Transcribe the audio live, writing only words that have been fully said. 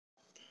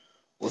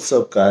What's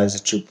up, guys?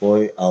 It's your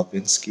boy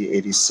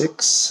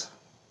Alvinsky86.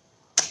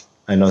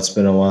 I know it's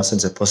been a while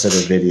since I posted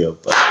a video,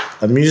 but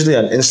I'm usually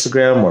on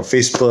Instagram or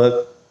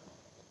Facebook.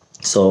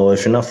 So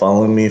if you're not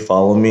following me,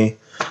 follow me.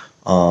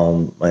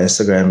 My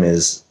Instagram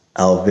is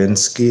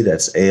Alvinsky.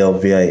 That's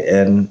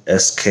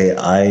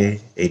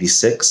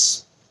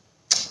ALVINSKI86.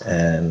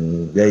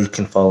 And yeah, you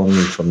can follow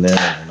me from there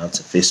and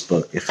onto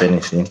Facebook, if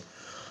anything.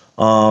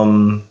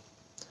 Well,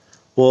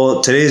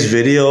 today's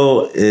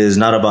video is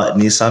not about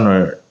Nissan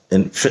or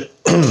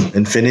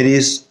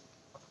Infinitis.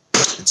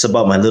 It's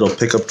about my little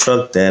pickup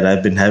truck that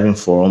I've been having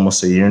for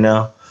almost a year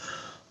now.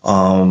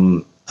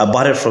 I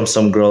bought it from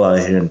some girl out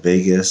here in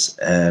Vegas,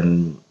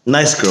 and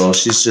nice girl.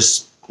 She's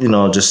just,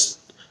 just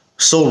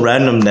so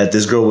random that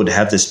this girl would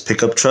have this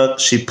pickup truck.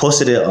 She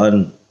posted it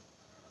on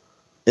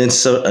not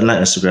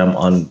Instagram,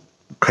 on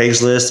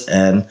Craigslist,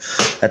 and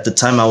at the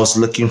time I was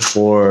looking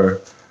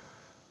for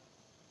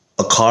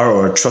a car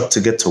or a truck to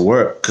get to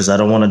work because I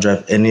don't want to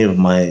drive any of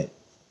my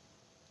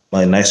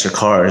nicer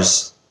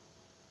cars.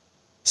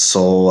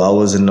 So I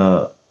was in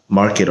a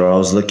market, or I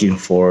was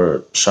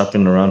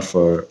shopping around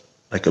for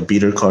like a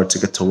beater car to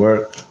get to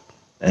work,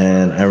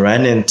 and I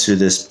ran into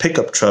this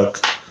pickup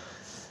truck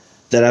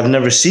that I've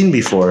never seen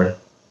before.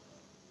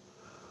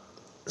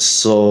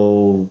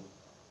 So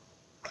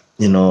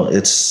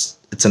it's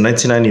a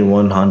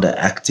 1991 Honda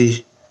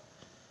Acty,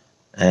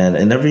 and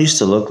it never used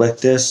to look like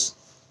this.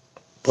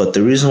 But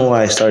the reason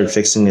why I started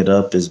fixing it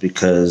up is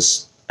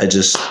because I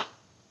just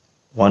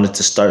wanted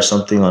to start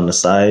something on the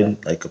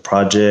side, like a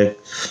project,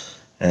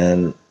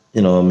 and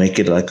make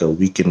it like a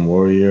weekend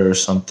warrior or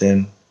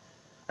something.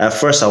 At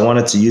first I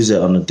wanted to use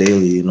it on a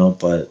daily,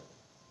 but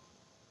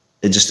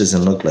it just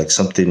doesn't look like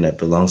something that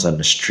belongs on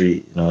the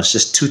street. It's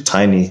just too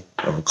tiny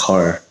of a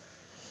car.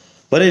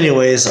 But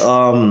anyways,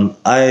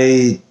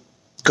 I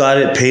got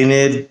it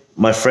painted.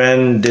 My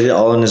friend did it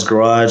all in his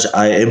garage.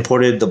 I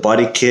imported the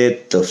body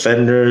kit, the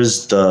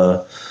fenders,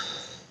 the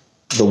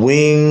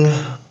wing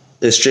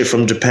is straight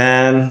from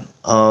Japan.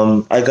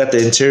 I got the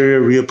interior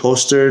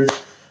reupholstered.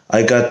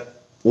 The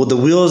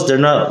wheels, they're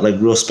not like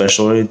real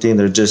special or anything.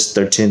 They're just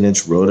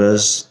 13-inch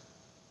Rotas.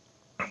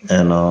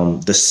 And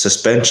the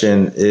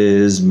suspension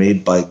is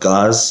made by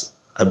Gaz.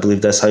 I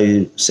believe that's how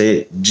you say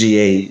it,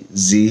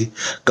 G-A-Z,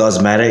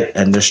 Gazmatic,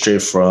 and they're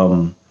straight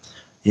from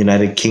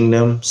United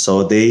Kingdom.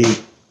 So they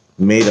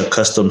made a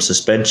custom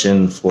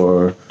suspension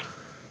for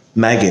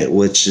MAGGOT,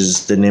 which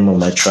is the name of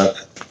my truck.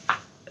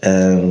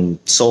 And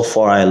so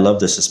far, I love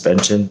the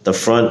suspension. The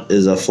front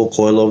is a full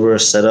coilover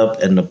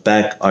setup, and the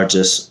back are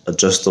just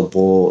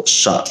adjustable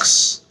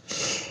shocks.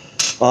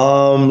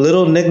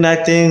 Little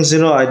knick-knack things,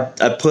 I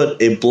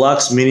put a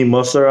Blox mini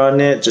muffler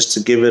on it just to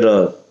give it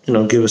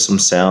some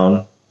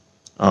sound.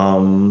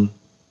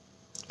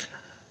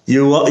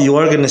 You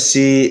are gonna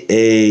see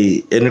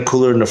a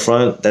intercooler in the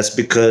front. That's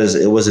because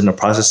it was in the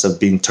process of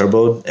being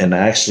turboed, and I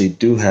actually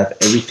do have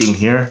everything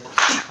here.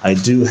 I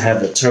do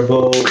have a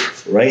turbo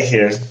right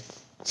here,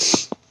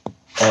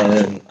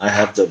 and I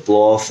have the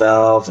blow-off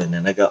valve, and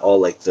then I got all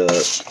like the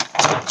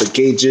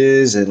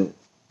gauges and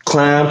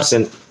clamps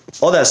and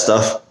all that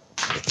stuff.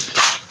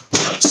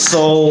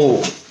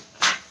 So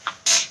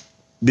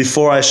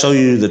before I show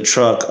you the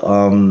truck,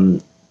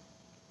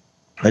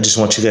 I just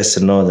want you guys to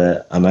know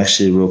that I'm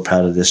actually real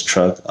proud of this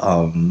truck.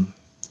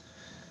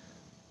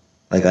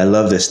 Like, I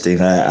love this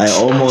thing. I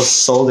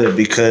almost sold it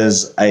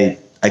because I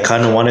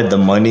kind of wanted the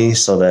money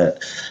so that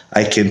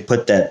I can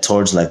put that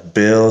towards like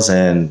bills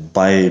and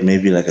buy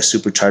maybe like a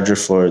supercharger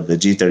for the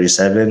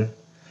G37.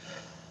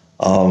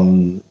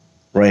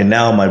 Right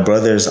now, my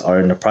brothers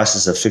are in the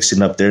process of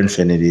fixing up their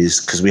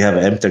Infinitis because we have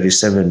an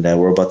M37 that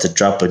we're about to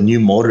drop a new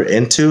motor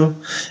into,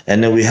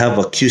 and then we have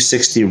a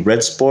Q60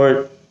 Red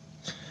Sport.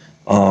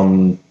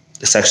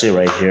 It's actually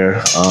right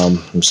here.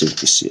 Let me see if you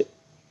can see it.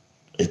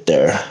 Right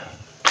there.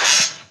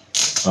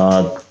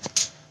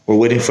 We're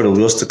waiting for the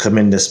wheels to come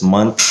in this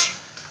month.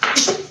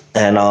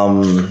 And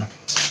I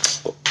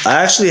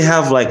actually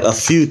have like a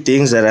few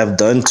things that I've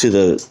done to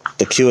the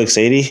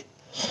QX80.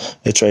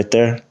 It's right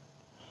there.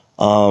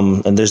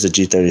 And there's the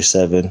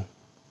G37.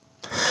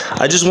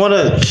 I just want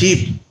to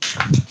keep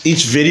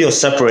each video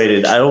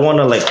separated. I don't want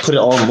to like put it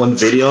all in one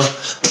video,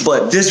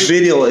 but this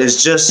video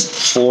is just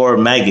for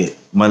MAGGOT,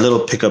 my little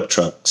pickup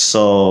truck.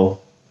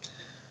 So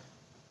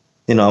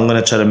I'm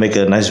gonna try to make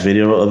a nice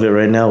video of it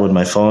right now with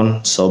my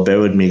phone, so bear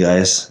with me,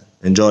 guys.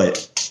 Enjoy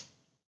it.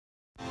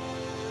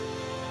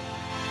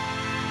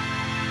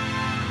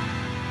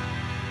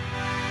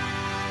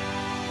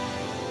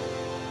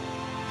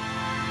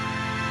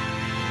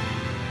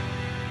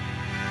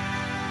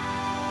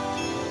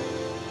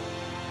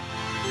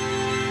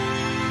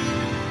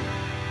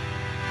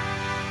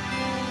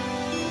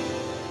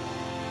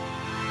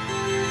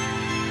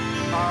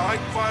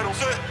 Like vital,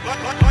 like